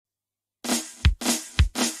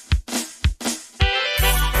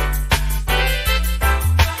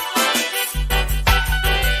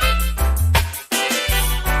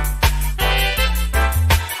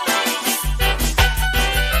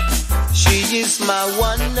is my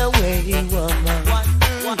one away woman,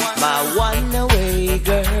 my one away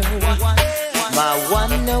girl, my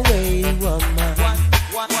one away woman,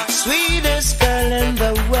 sweetest girl in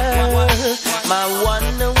the world, my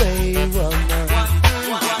one away woman,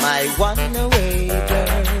 my one away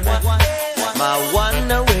girl, my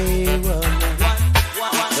one away woman,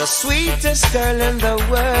 the sweetest girl in the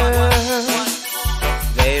world.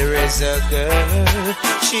 There is a girl,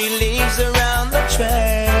 she lives around the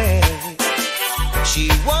track. She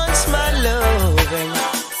wants my loving,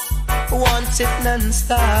 wants it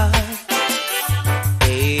non-stop.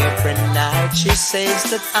 Every night she says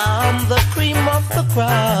that I'm the cream of the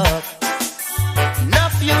crop.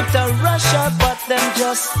 Enough you to rush her, but them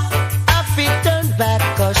just have it turn back.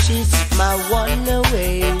 Cause she's my one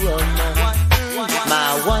away woman, my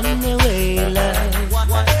one away love,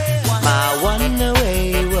 my one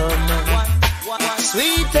away woman,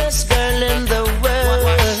 sweetest girl in the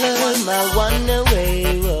world, my one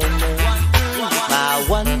away woman, my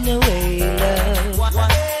one away love,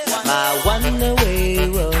 my one away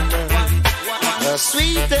woman, the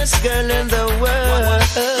sweetest girl in the world.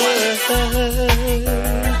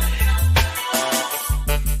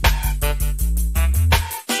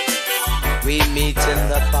 We meet in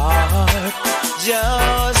the park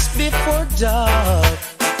just before dark.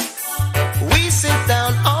 We sit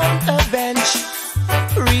down on a bench,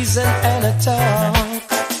 reason and a talk.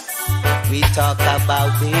 We talk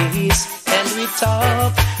about this and we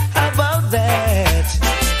talk about that.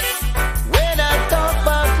 When I talk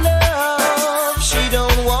about love, she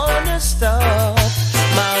don't wanna stop.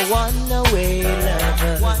 My one away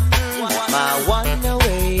lover, my one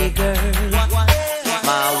away girl,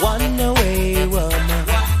 my one away woman,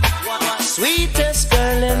 sweetest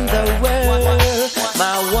girl in the world,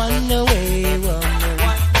 my one away woman.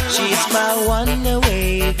 She's my one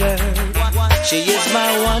away girl, she is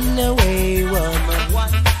my one away woman,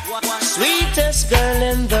 sweetest girl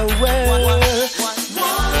in the world.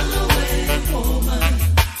 One away woman,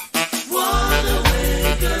 one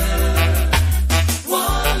away girl,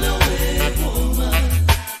 one away woman,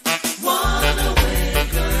 one away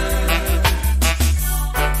girl.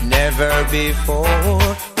 Never before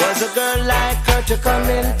was a girl like her to come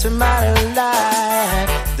into my life.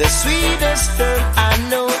 The sweetest girl I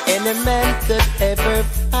know any man could ever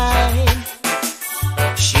find.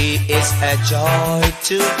 She is a joy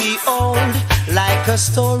to behold, like a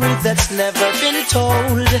story that's never been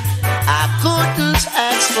told. I couldn't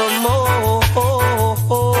ask for more.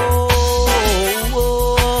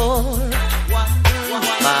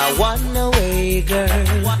 My one away girl,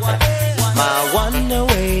 my one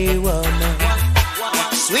away woman,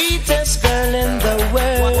 sweetest girl in the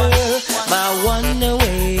world, my one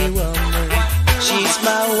away woman. She's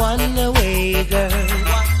my one away girl,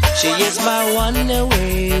 she is my one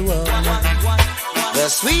away woman, the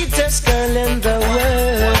sweetest girl in the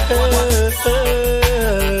world.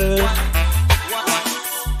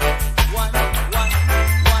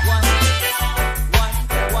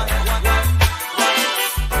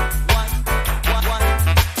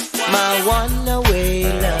 My one away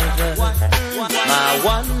lover, my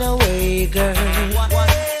one away girl,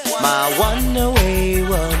 my one away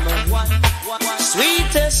woman,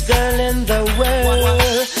 sweetest girl in the world.